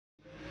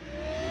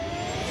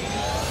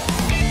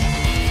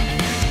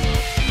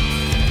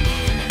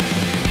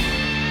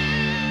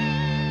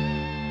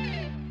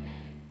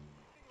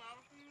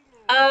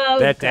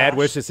That dad gosh.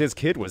 wishes his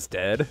kid was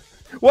dead.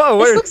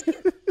 Whoa,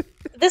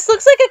 This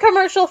looks like a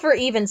commercial for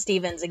Even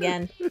Stevens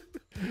again.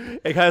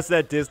 It has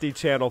that Disney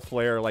Channel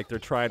flair, like they're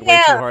trying way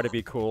too hard to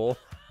be cool.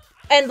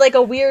 And like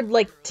a weird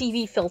like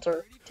TV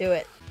filter to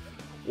it.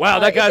 Wow,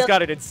 that guy's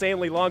got an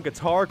insanely long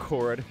guitar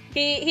cord.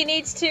 He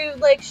needs to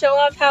like show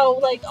off how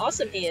like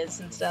awesome he is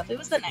and stuff. It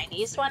was the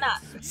 90s, why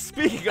not?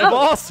 Speaking of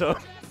awesome,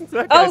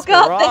 that oh guy's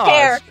god, garage. the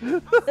hair.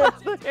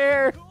 The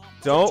hair.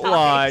 Don't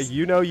lie,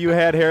 you know you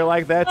had hair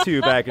like that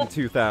too back in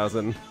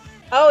 2000.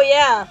 Oh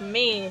yeah,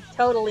 me.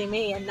 Totally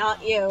me and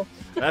not you.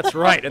 That's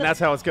right, and that's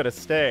how it's gonna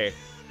stay.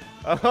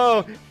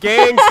 Oh,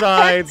 gang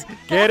signs.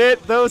 Get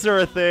it? Those are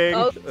a thing.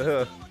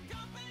 Oh.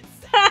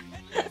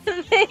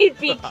 They'd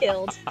be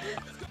killed.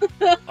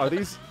 Are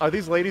these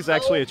ladies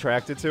actually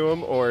attracted to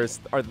him, or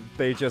are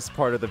they just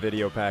part of the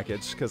video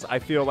package? Because I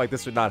feel like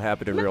this would not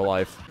happen in real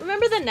life.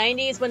 Remember the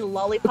 90s when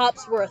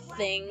lollipops were a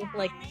thing?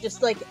 Like,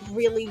 just like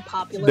really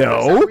popular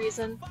for some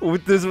reason?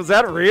 Was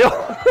that real?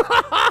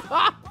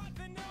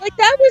 Like,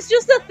 that was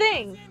just a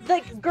thing.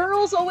 Like,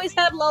 girls always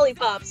had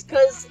lollipops,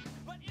 because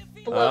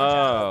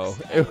oh,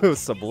 it was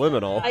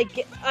subliminal.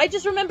 I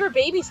just remember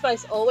Baby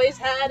Spice always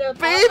had a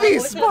Baby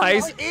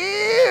Spice?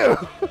 Ew!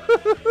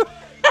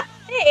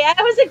 Hey,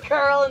 I was a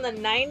girl in the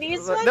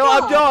 90s.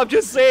 I'm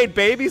just saying,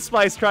 Baby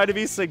Spice tried to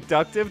be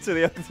seductive to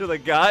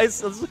the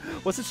guys.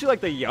 Wasn't she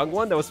like the young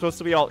one that was supposed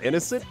to be all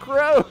innocent?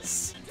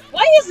 Gross.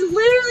 Why is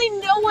literally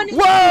no one in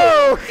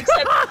Whoa!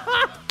 Except...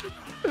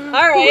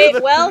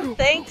 Alright, well,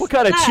 thanks. What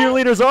kind of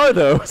cheerleaders are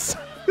those?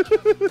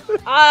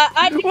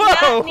 I do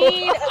not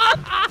need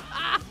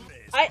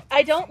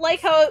I don't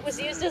like how it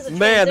was used as a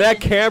Man, that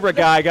camera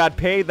guy got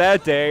paid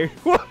that day.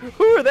 Who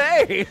are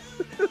they?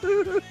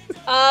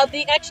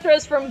 The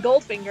extras from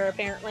Goldfinger,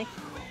 apparently.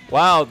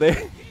 Wow,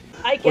 they...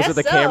 I guess Was it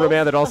the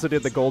cameraman that also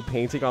did the gold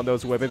painting on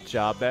those women?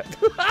 Job that...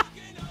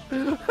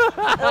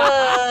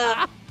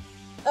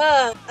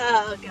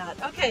 oh god.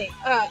 Okay,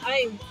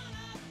 Why?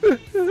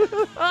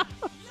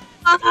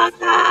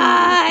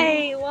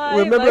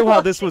 Remember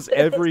how this was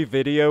every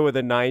video in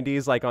the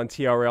 90s, like on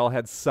TRL,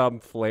 had some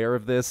flair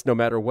of this, no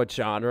matter what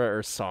genre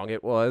or song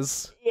it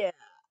was? Yeah.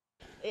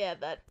 Yeah,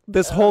 that...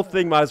 This whole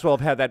thing might as well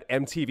have had that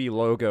MTV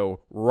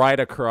logo right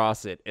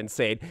across it and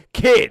saying,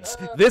 "Kids,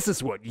 this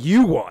is what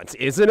you want,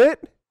 isn't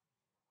it?"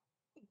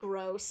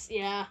 Gross,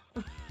 yeah.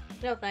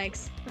 No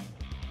thanks.